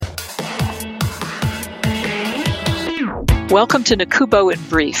Welcome to NACUBO in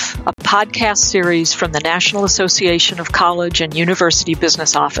Brief, a podcast series from the National Association of College and University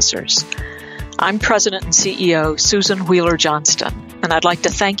Business Officers. I'm President and CEO Susan Wheeler Johnston, and I'd like to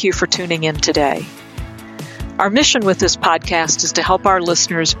thank you for tuning in today. Our mission with this podcast is to help our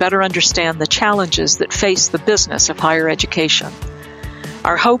listeners better understand the challenges that face the business of higher education.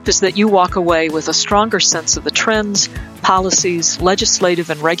 Our hope is that you walk away with a stronger sense of the trends, policies,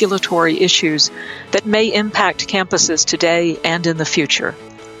 legislative and regulatory issues that may impact campuses today and in the future.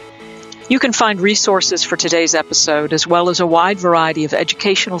 You can find resources for today's episode as well as a wide variety of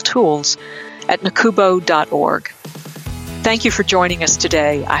educational tools at nacubo.org. Thank you for joining us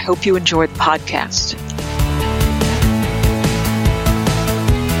today. I hope you enjoyed the podcast.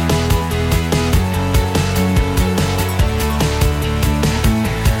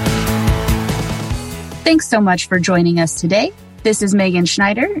 Thanks so much for joining us today. This is Megan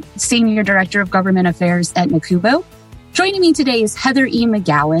Schneider, Senior Director of Government Affairs at NACUBO. Joining me today is Heather E.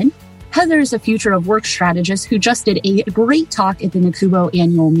 McGowan. Heather is a future of work strategist who just did a great talk at the NACUBO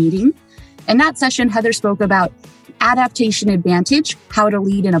annual meeting. In that session, Heather spoke about adaptation advantage, how to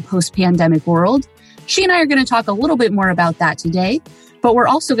lead in a post-pandemic world. She and I are going to talk a little bit more about that today, but we're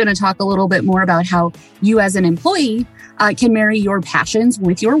also going to talk a little bit more about how you as an employee can marry your passions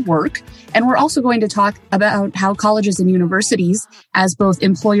with your work. And we're also going to talk about how colleges and universities, as both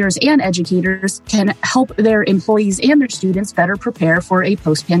employers and educators, can help their employees and their students better prepare for a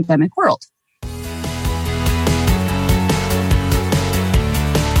post-pandemic world.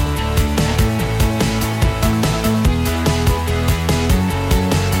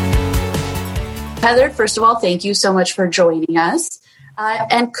 Heather, first of all, thank you so much for joining us.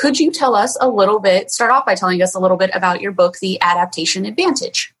 And could you tell us start off by telling us a little bit about your book, The Adaptation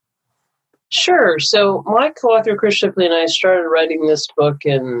Advantage? Sure. So my co-author, Chris Shipley, and I started writing this book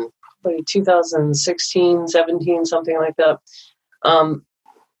in 2016, 17, something like that. And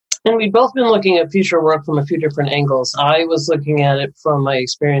we'd both been looking at future work from a few different angles. I was looking at it from my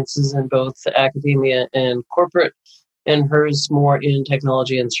experiences in both academia and corporate, and hers more in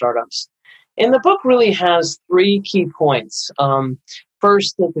technology and startups. And the book really has three key points.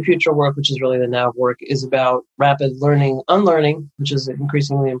 First, that the future work, which is really the now work, is about rapid learning, unlearning, which is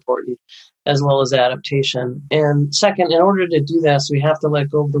increasingly important, as well as adaptation. And second, in order to do this, we have to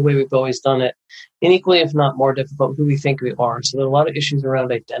let go of the way we've always done it, and equally, if not more difficult, who we think we are. So there are a lot of issues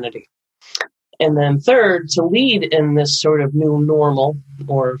around identity. And then third, to lead in this sort of new normal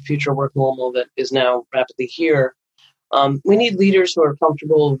or future work normal that is now rapidly here, we need leaders who are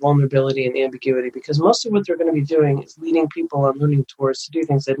comfortable with vulnerability and ambiguity, because most of what they're going to be doing is leading people on learning tours to do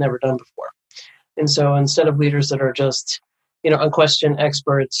things they've never done before. And so instead of leaders that are just, unquestioned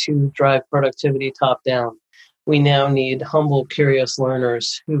experts who drive productivity top down, we now need humble, curious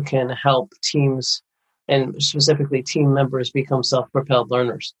learners who can help teams and specifically team members become self-propelled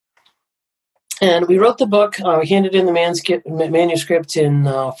learners. And we wrote the book, we handed in the manuscript in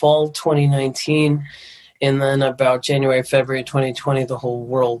fall 2019. And then about January, February 2020, the whole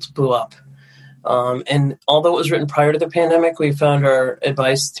world blew up. And although it was written prior to the pandemic, we found our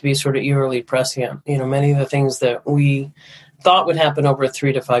advice to be sort of eerily prescient. Many of the things that we thought would happen over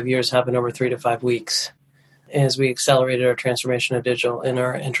 3 to 5 years happened over 3 to 5 weeks as we accelerated our transformation of digital and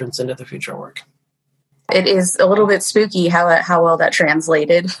our entrance into the future work. It is a little bit spooky how well that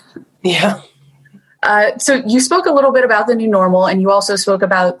translated. Yeah. So you spoke a little bit about the new normal, and you also spoke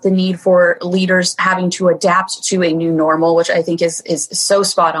about the need for leaders having to adapt to a new normal, which I think is so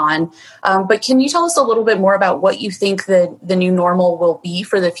spot on. But can you tell us a little bit more about what you think the new normal will be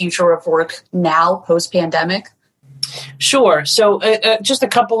for the future of work now, post-pandemic? Sure. So just a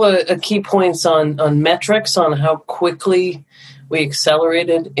couple of key points on metrics on how quickly we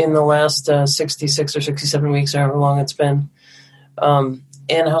accelerated in the last 66 or 67 weeks, however long it's been.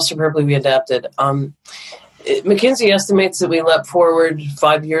 And how superbly we adapted. McKinsey estimates that we leapt forward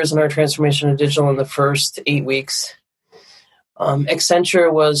 5 years in our transformation of digital in the first 8 weeks.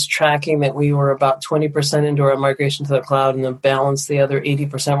 Accenture was tracking that we were about 20% into our migration to the cloud, and the balance, the other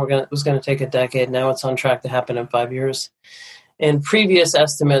 80%, was going to take a decade. Now it's on track to happen in 5 years. And previous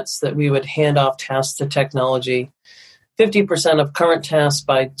estimates that we would hand off tasks to technology, 50% of current tasks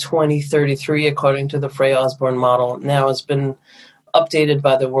by 2033, according to the Frey Osborne model, now has been updated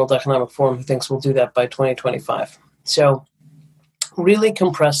by the World Economic Forum, who thinks we'll do that by 2025. So really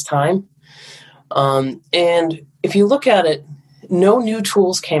compressed time. And if you look at it, no new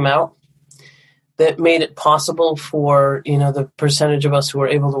tools came out that made it possible for, the percentage of us who were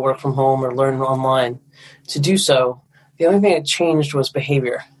able to work from home or learn online to do so. The only thing that changed was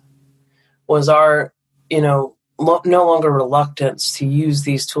behavior, was our, no longer reluctance to use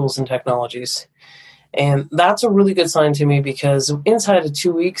these tools and technologies. And that's a really good sign to me, because inside of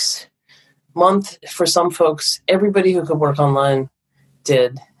 2 weeks, month, for some folks, everybody who could work online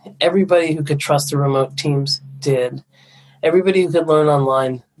did. Everybody who could trust the remote teams did. Everybody who could learn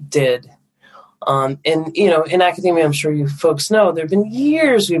online did. And, in academia, I'm sure you folks know, there have been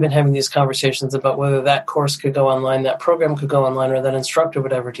years we've been having these conversations about whether that course could go online, that program could go online, or that instructor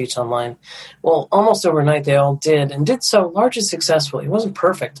would ever teach online. Well, almost overnight, they all did, and did so largely successfully. It wasn't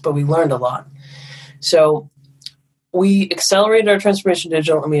perfect, but we learned a lot. So we accelerated our transformation to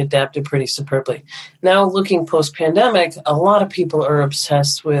digital, and we adapted pretty superbly. Now, looking post-pandemic, a lot of people are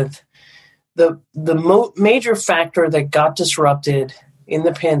obsessed with the major factor that got disrupted in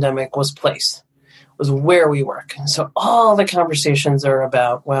the pandemic was place, was where we work. So all the conversations are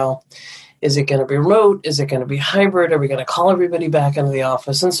about, well, is it going to be remote? Is it going to be hybrid? Are we going to call everybody back into the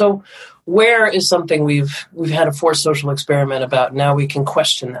office? And so where is something we've had a forced social experiment about. Now we can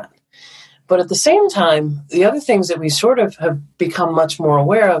question that. But at the same time, the other things that we sort of have become much more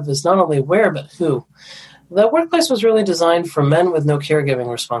aware of is not only where, but who. The workplace was really designed for men with no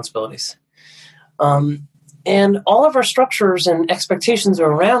caregiving responsibilities. And all of our structures and expectations are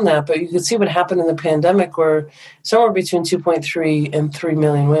around that, but you could see what happened in the pandemic, where somewhere between 2.3 and 3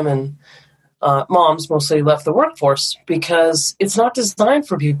 million women, moms mostly, left the workforce because it's not designed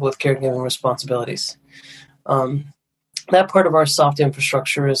for people with caregiving responsibilities. That part of our soft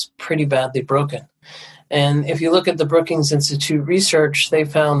infrastructure is pretty badly broken. And if you look at the Brookings Institute research, they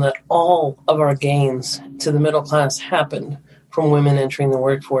found that all of our gains to the middle class happened from women entering the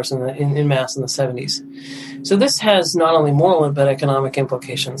workforce in mass in the 70s. So this has not only moral but economic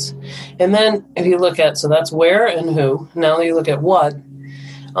implications. And then if you look at, so that's where and who, now you look at what,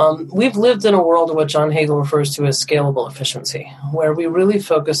 we've lived in a world of what John Hagel refers to as scalable efficiency, where we really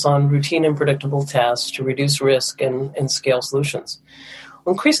focus on routine and predictable tasks to reduce risk and scale solutions.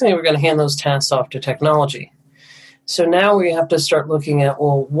 Well, increasingly, we're going to hand those tasks off to technology. So now we have to start looking at,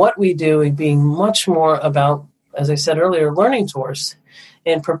 well, what we do being much more about, as I said earlier, learning tours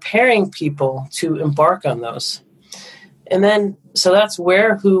and preparing people to embark on those. And then, so that's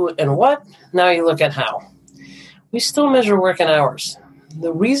where, who, and what. Now you look at how. We still measure work in hours.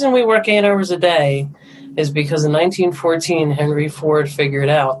 The reason we work 8 hours a day is because in 1914, Henry Ford figured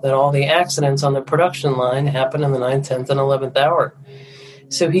out that all the accidents on the production line happen in the 9th, 10th, and 11th hour.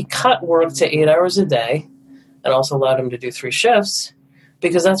 So he cut work to 8 hours a day and also allowed him to do 3 shifts,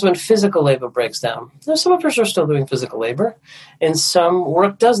 because that's when physical labor breaks down. Now, some of us are still doing physical labor, and some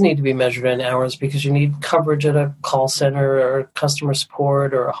work does need to be measured in hours because you need coverage at a call center or customer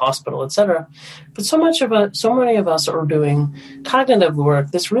support or a hospital, etc. But so many of us are doing cognitive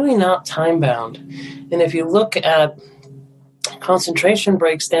work that's really not time-bound. And if you look at concentration,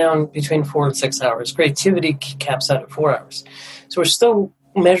 breaks down between 4 and 6 hours. Creativity caps out at 4 hours. So we're still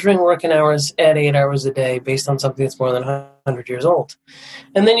measuring work in hours at 8 hours a day based on something that's more than 100 years old.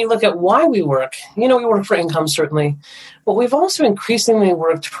 And then you look at why we work. We work for income, certainly, but we've also increasingly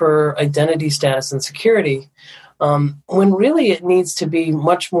worked for identity, status, and security, when really it needs to be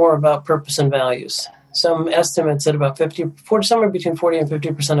much more about purpose and values. Some estimates that about somewhere between 40 and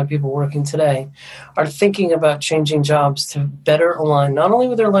 50% of people working today are thinking about changing jobs to better align not only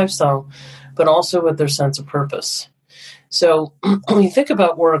with their lifestyle, but also with their sense of purpose. So when you think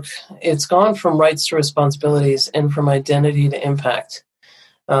about work, it's gone from rights to responsibilities and from identity to impact.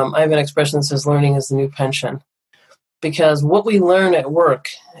 I have an expression that says learning is the new pension, because what we learn at work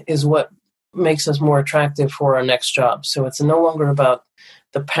is what makes us more attractive for our next job. So it's no longer about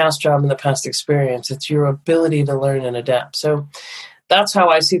the past job and the past experience. It's your ability to learn and adapt. So that's how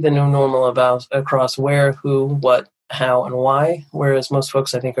I see the new normal across where, who, what, how, and why, whereas most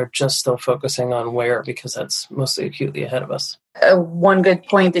folks, I think, are just still focusing on where because that's mostly acutely ahead of us. One good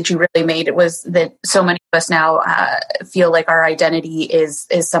point that you really made was that so many of us now feel like our identity is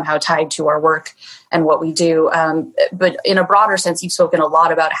somehow tied to our work and what we do. But in a broader sense, you've spoken a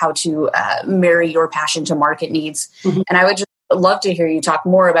lot about how to marry your passion to market needs. Mm-hmm. And I would just love to hear you talk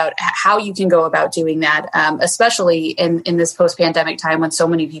more about how you can go about doing that, especially in this post-pandemic time when so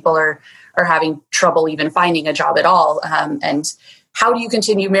many people are having trouble even finding a job at all. And how do you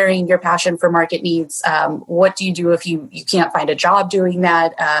continue marrying your passion for market needs? What do you do if you can't find a job doing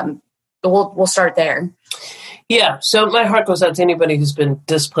that? We'll start there. Yeah, so my heart goes out to anybody who's been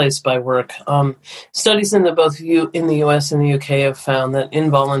displaced by work. Studies in the U.S. and the U.K. have found that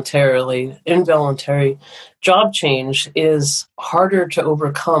involuntary job change is harder to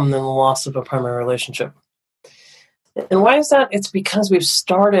overcome than the loss of a primary relationship. And why is that? It's because we've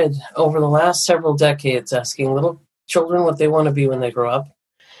started over the last several decades asking little children what they want to be when they grow up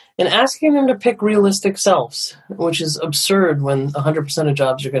and asking them to pick realistic selves, which is absurd when 100% of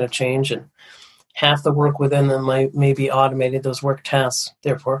jobs are going to change and half the work within them may be automated, those work tasks.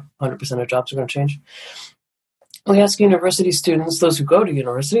 Therefore, 100% of jobs are going to change. We ask university students, those who go to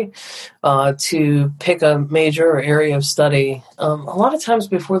university, to pick a major or area of study a lot of times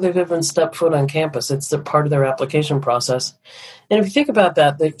before they've even stepped foot on campus. It's part of their application process. And if you think about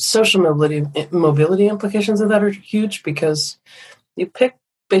that, the social mobility implications of that are huge, because you pick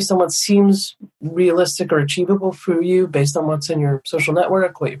based on what seems realistic or achievable for you, based on what's in your social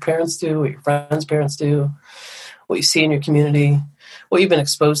network, what your parents do, what your friends' parents do, what you see in your community, what you've been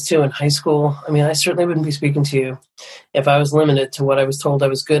exposed to in high school. I mean, I certainly wouldn't be speaking to you if I was limited to what I was told I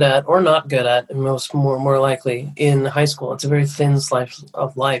was good at or not good at, and more likely in high school. It's a very thin slice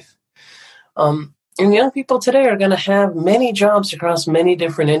of life. And young people today are going to have many jobs across many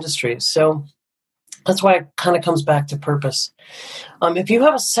different industries. So that's why it kind of comes back to purpose. If you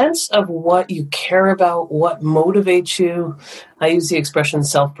have a sense of what you care about, what motivates you, I use the expression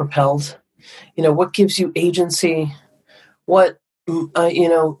self-propelled, what gives you agency, what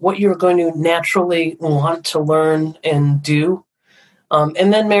you're going to naturally want to learn and do,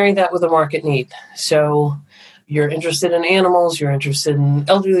 and then marry that with a market need. So you're interested in animals, you're interested in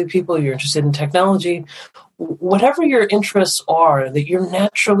elderly people, you're interested in technology, whatever your interests are that you're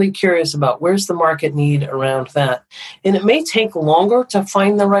naturally curious about, where's the market need around that? And it may take longer to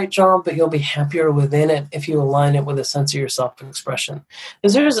find the right job, but you'll be happier within it if you align it with a sense of your self-expression.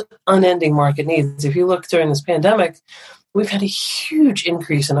 Because there's unending market needs. If you look during this pandemic, we've had a huge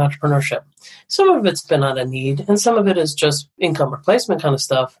increase in entrepreneurship. Some of it's been out of need, and some of it is just income replacement kind of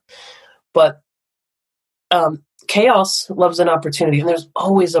stuff. But chaos loves an opportunity, and there's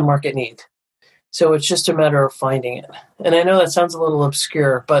always a market need. So it's just a matter of finding it. And I know that sounds a little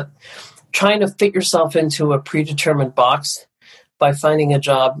obscure, but trying to fit yourself into a predetermined box by finding a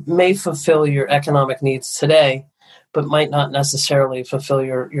job may fulfill your economic needs today, but might not necessarily fulfill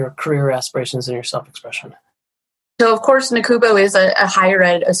your career aspirations and your self-expression. So, of course, NACUBO is a higher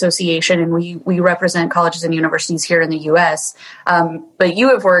ed association, and we represent colleges and universities here in the U.S. But you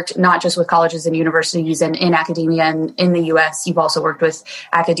have worked not just with colleges and universities and in academia and in the U.S., you've also worked with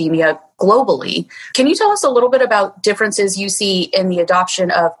academia globally. Can you tell us a little bit about differences you see in the adoption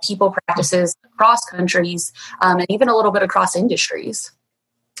of people practices across countries and even a little bit across industries?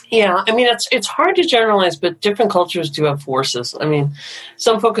 Yeah, I mean, it's hard to generalize, but different cultures do have forces. I mean,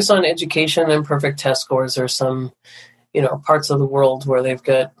 some focus on education and perfect test scores. There's some, parts of the world where they've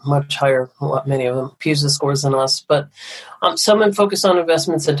got much higher, many of them, PISA scores than us. But some focus on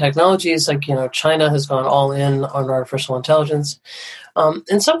investments in technologies, like, China has gone all in on artificial intelligence.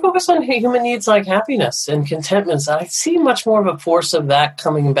 And some focus on human needs like happiness and contentment. I see much more of a force of that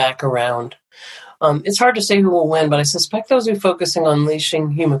coming back around. It's hard to say who will win, but I suspect those who are focusing on unleashing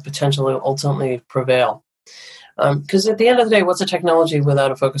human potential will ultimately prevail. Because at the end of the day, what's a technology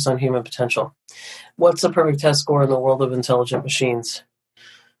without a focus on human potential? What's the perfect test score in the world of intelligent machines?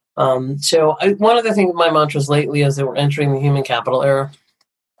 One of the things, my mantras lately is that we're entering the human capital era.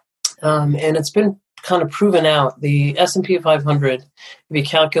 And it's been kind of proven out. The S&P 500, if you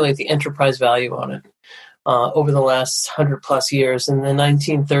calculate the enterprise value on it, over the last 100 plus years. In the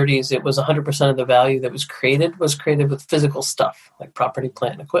 1930s, it was 100% of the value that was created with physical stuff like property,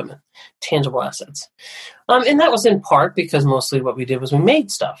 plant, and equipment, tangible assets. And that was in part because mostly what we did was we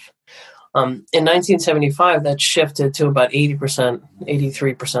made stuff. In 1975, that shifted to about 80%,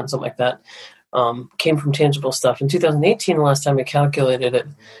 83%, something like that, came from tangible stuff. In 2018, the last time I calculated it,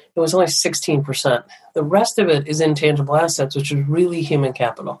 it was only 16%. The rest of it is intangible assets, which is really human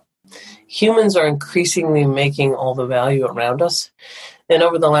capital. Humans are increasingly making all the value around us. And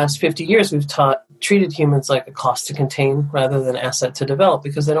over the last 50 years, we've treated humans like a cost to contain rather than asset to develop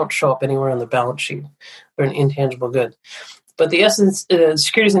because they don't show up anywhere on the balance sheet. They're an intangible good. But the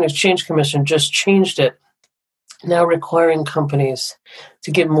Securities and Exchange Commission just changed it, now requiring companies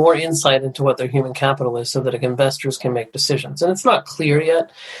to give more insight into what their human capital is so that investors can make decisions. And it's not clear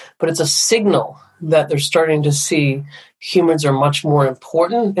yet, but it's a signal that they're starting to see humans are much more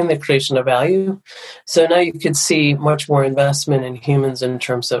important in the creation of value. So now you could see much more investment in humans in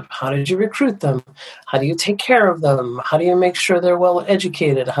terms of how did you recruit them? How do you take care of them? How do you make sure they're well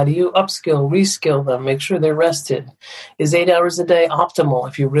educated? How do you upskill, reskill them, make sure they're rested? Is 8 hours a day optimal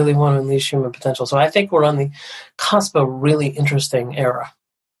if you really want to unleash human potential? So I think we're on the cusp of a really interesting era.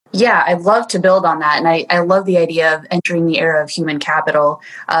 Yeah, I'd love to build on that. And I love the idea of entering the era of human capital.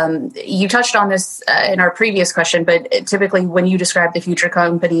 You touched on this in our previous question, but typically when you describe the future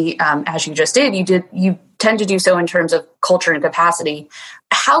company, as you just did, you tend to do so in terms of culture and capacity.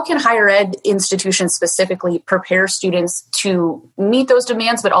 How can higher ed institutions specifically prepare students to meet those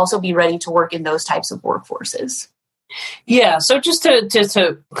demands, but also be ready to work in those types of workforces? Yeah, so just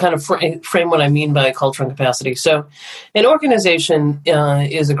to kind of frame what I mean by culture and capacity. So an organization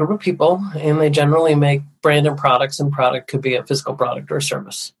is a group of people, and they generally make branded products, and product could be a physical product or a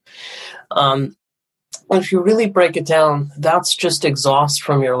service. If you really break it down, that's just exhaust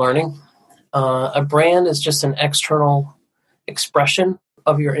from your learning. A brand is just an external expression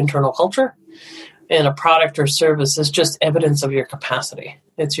of your internal culture, and a product or service is just evidence of your capacity.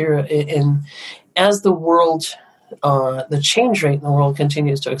 As the world, the change rate in the world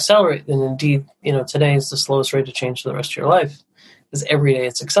continues to accelerate, and indeed, today is the slowest rate of change for the rest of your life, because every day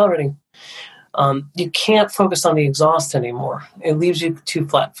it's accelerating. You can't focus on the exhaust anymore. It leaves you too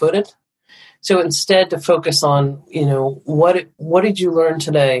flat-footed. So instead, to focus on, what did you learn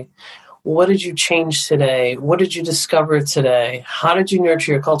today? What did you change today? What did you discover today? How did you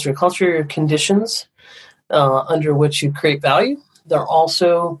nurture your culture? Culture are your conditions under which you create value. They're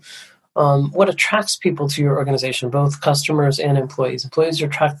also what attracts people to your organization, both customers and employees. Employees are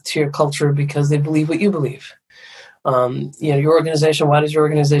attracted to your culture because they believe what you believe. Your organization, why does your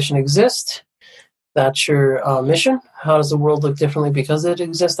organization exist? That's your mission. How does the world look differently because it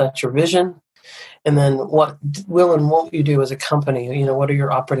exists? That's your vision. And then what will and won't you do as a company? What are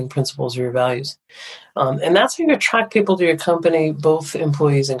your operating principles or your values? And that's how you attract people to your company, both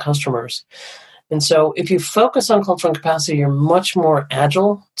employees and customers. And so if you focus on culture and capacity, you're much more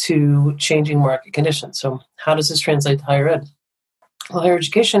agile to changing market conditions. So how does this translate to higher ed? Well, higher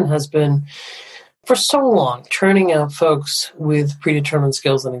education has been, for so long, churning out folks with predetermined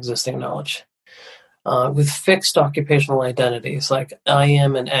skills and existing knowledge. With fixed occupational identities, like I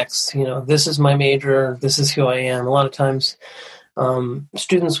am an X, this is my major, this is who I am. A lot of times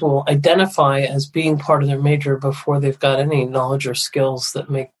students will identify as being part of their major before they've got any knowledge or skills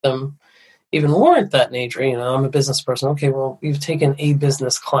that make them even warrant that major. I'm a business person. Okay, well, you've taken a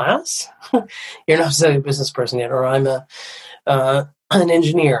business class. You're not necessarily a business person yet. Or I'm an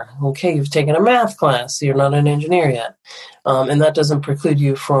engineer. Okay, you've taken a math class. You're not an engineer yet. And that doesn't preclude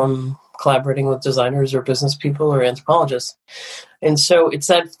you from collaborating with designers or business people or anthropologists. And so it's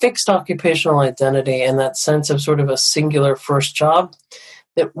that fixed occupational identity and that sense of sort of a singular first job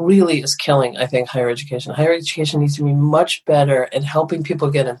that really is killing, I think, higher education. Higher education needs to be much better at helping people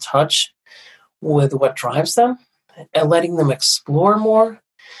get in touch with what drives them and letting them explore more,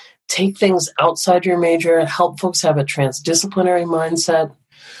 take things outside your major, help folks have a transdisciplinary mindset,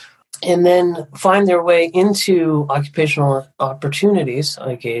 and then find their way into occupational opportunities,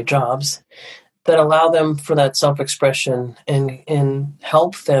 aka jobs, that allow them for that self-expression and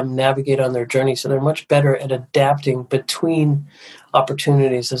help them navigate on their journey. So they're much better at adapting between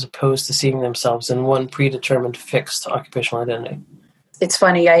opportunities as opposed to seeing themselves in one predetermined fixed occupational identity. It's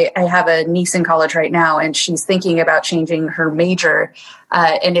funny. I have a niece in college right now, and she's thinking about changing her major.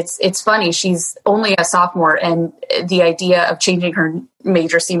 And it's funny. She's only a sophomore, and the idea of changing her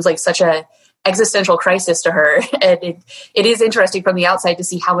major seems like such a existential crisis to her. And it is interesting from the outside to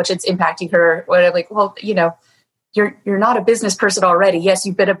see how much it's impacting her. When I'm like, well, you're not a business person already. Yes,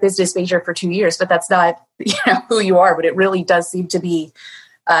 you've been a business major for 2 years, but that's not who you are. But it really does seem to be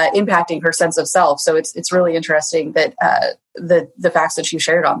impacting her sense of self. So it's really interesting that the facts that you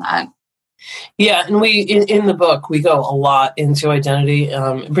shared on that. Yeah, and we in the book we go a lot into identity.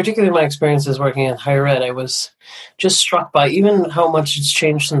 Particularly my experiences working in higher ed, I was just struck by even how much it's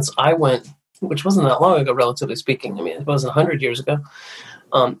changed since I went, which wasn't that long ago, relatively speaking. I mean, it wasn't 100 years ago.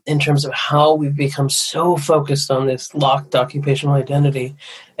 In terms of how we've become so focused on this locked occupational identity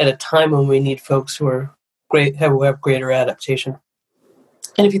at a time when we need folks who are who have greater adaptation.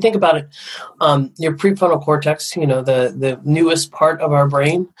 And if you think about it, your prefrontal cortex, the newest part of our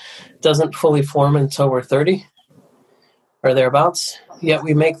brain, doesn't fully form until we're 30 or thereabouts. Yet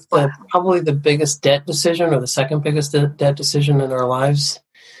we make probably the biggest debt decision or the second biggest debt decision in our lives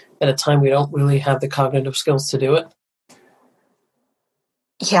at a time we don't really have the cognitive skills to do it.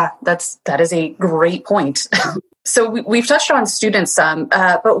 Yeah, that is a great point. So we've touched on students some,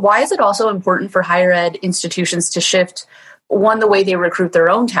 but why is it also important for higher ed institutions to shift, one, the way they recruit their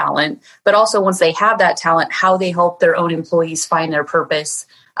own talent, but also once they have that talent, how they help their own employees find their purpose,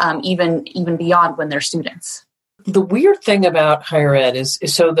 even beyond when they're students? The weird thing about higher ed is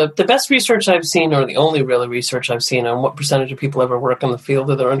so the best research I've seen, or the only real research I've seen on what percentage of people ever work in the field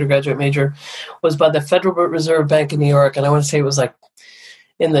of their undergraduate major, was by the Federal Reserve Bank of New York. And I want to say it was like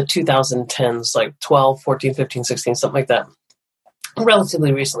in the 2010s, like 12, 14, 15, 16, something like that,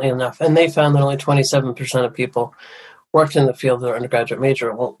 relatively recently enough. And they found that only 27% of people worked in the field of their undergraduate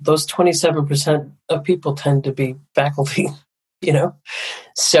major. Well, those 27% of people tend to be faculty,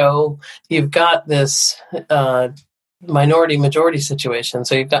 So you've got this minority majority situation.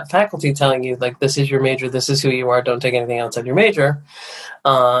 So you've got faculty telling you, like, this is your major, this is who you are, don't take anything outside your major.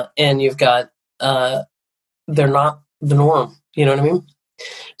 And you've got, they're not the norm. You know what I mean?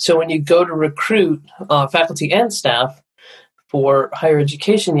 So when you go to recruit faculty and staff for higher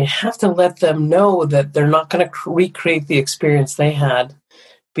education, you have to let them know that they're not going to recreate the experience they had,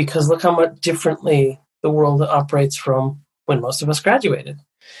 because look how much differently the world operates from when most of us graduated.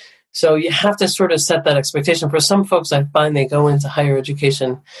 So you have to sort of set that expectation. For some folks, I find they go into higher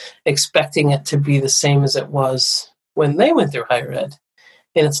education expecting it to be the same as it was when they went through higher ed.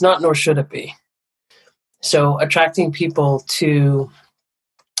 And it's not, nor should it be. So attracting people to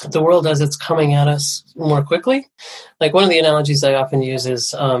the world as it's coming at us more quickly. Like, one of the analogies I often use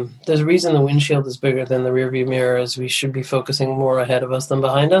is there's a reason the windshield is bigger than the rearview mirror, is we should be focusing more ahead of us than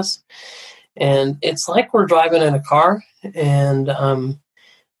behind us. And it's like we're driving in a car, and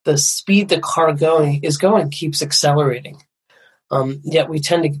the speed the car is going keeps accelerating. Yet we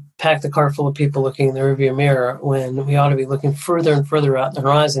tend to pack the car full of people looking in the rearview mirror when we ought to be looking further and further out the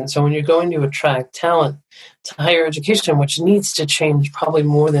horizon. So when you're going to attract talent to higher education, which needs to change probably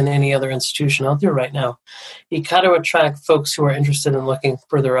more than any other institution out there right now, you got to attract folks who are interested in looking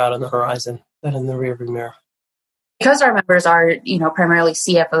further out on the horizon than in the rearview mirror. Because our members are, primarily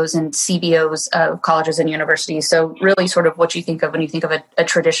CFOs and CBOs of colleges and universities, so really sort of what you think of when you think of a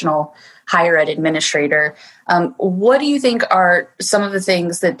traditional higher ed administrator, what do you think are some of the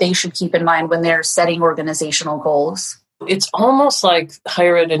things that they should keep in mind when they're setting organizational goals? It's almost like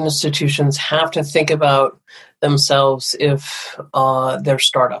higher ed institutions have to think about themselves if they're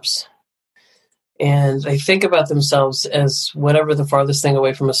startups. And they think about themselves as whatever the farthest thing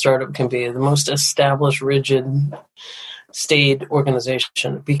away from a startup can be, the most established, rigid, staid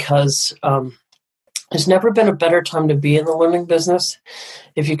organization, because there's never been a better time to be in the learning business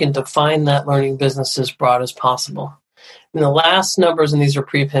if you can define that learning business as broad as possible. In the last numbers, and these are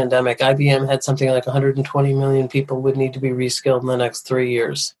pre-pandemic, IBM had something like 120 million people would need to be reskilled in the next 3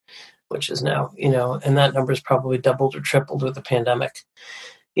 years, which is now, and that number is probably doubled or tripled with the pandemic.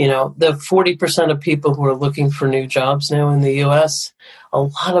 The 40% of people who are looking for new jobs now in the U.S., a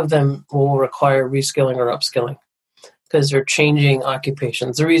lot of them will require reskilling or upskilling because they're changing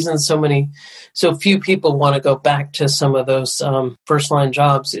occupations. The reason so few people want to go back to some of those first-line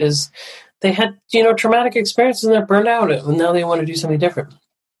jobs is they had, traumatic experiences and they're burned out, and now they want to do something different.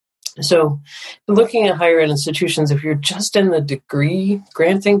 So looking at higher ed institutions, if you're just in the degree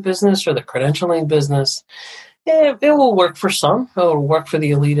granting business or the credentialing business, it will work for some. It will work for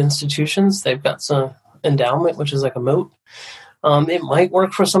the elite institutions. They've got some endowment, which is like a moat. It might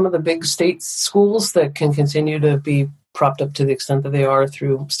work for some of the big state schools that can continue to be propped up to the extent that they are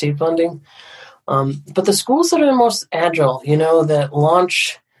through state funding. But the schools that are the most agile, that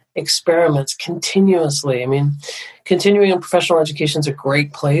launch experiments continuously. I mean, continuing in professional education is a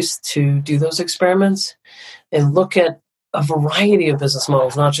great place to do those experiments and look at a variety of business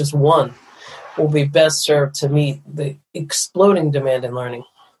models, not just one, will be best served to meet the exploding demand in learning.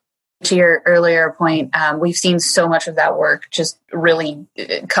 To your earlier point, we've seen so much of that work just really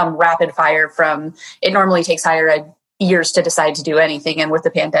come rapid fire from, it normally takes higher ed years to decide to do anything. And with the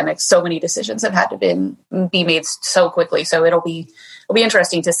pandemic, so many decisions have had to be made so quickly. So it'll be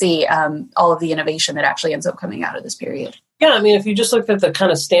interesting to see all of the innovation that actually ends up coming out of this period. Yeah, I mean, if you just looked at the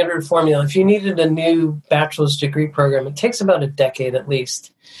kind of standard formula, if you needed a new bachelor's degree program, it takes about a decade at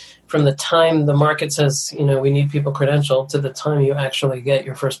least from the time the market says, we need people credentialed to the time you actually get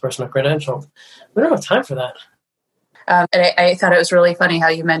your first person credentialed. We don't have time for that. And I thought it was really funny how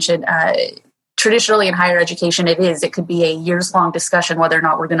you mentioned traditionally in higher education, it could be a years-long discussion whether or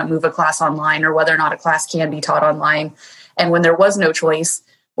not we're going to move a class online or whether or not a class can be taught online. And when there was no choice,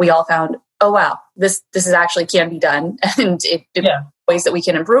 we all found, oh, wow, this is actually can be done. And ways that we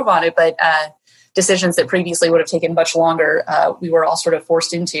can improve on it. But decisions that previously would have taken much longer, we were all sort of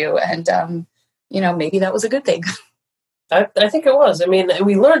forced into. And, maybe that was a good thing. I think it was. I mean,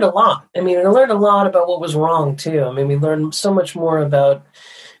 we learned a lot. I mean, we learned a lot about what was wrong, too. I mean, we learned so much more about,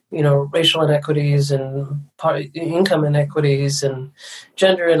 racial inequities and income inequities and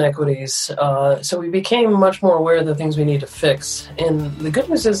gender inequities. So we became much more aware of the things we need to fix. And the good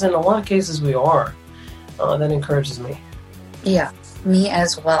news is, in a lot of cases, we are. That encourages me. Yeah, me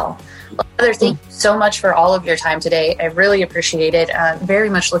as well. Heather, thank you so much for all of your time today. I really appreciate it. Very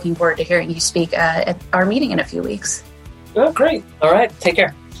much looking forward to hearing you speak at our meeting in a few weeks. Oh, great. All right. Take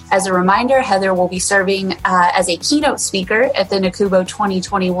care. As a reminder, Heather will be serving as a keynote speaker at the NACUBO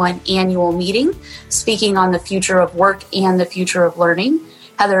 2021 annual meeting, speaking on the future of work and the future of learning.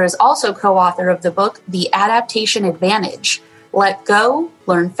 Heather is also co-author of the book, The Adaptation Advantage: Let Go,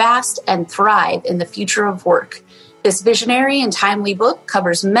 Learn Fast, and Thrive in the Future of Work. This visionary and timely book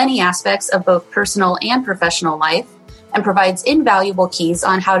covers many aspects of both personal and professional life and provides invaluable keys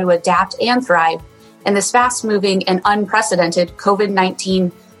on how to adapt and thrive in this fast-moving and unprecedented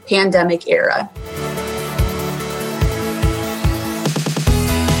COVID-19 pandemic era.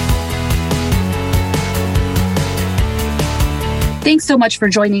 Thanks so much for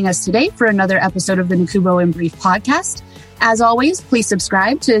joining us today for another episode of the NACUBO in Brief podcast. As always, please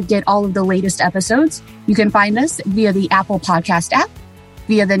subscribe to get all of the latest episodes. You can find us via the Apple Podcast app,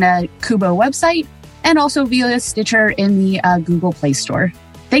 via the NACUBO website, and also via Stitcher in the Google Play Store.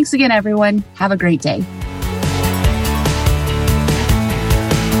 Thanks again, everyone. Have a great day.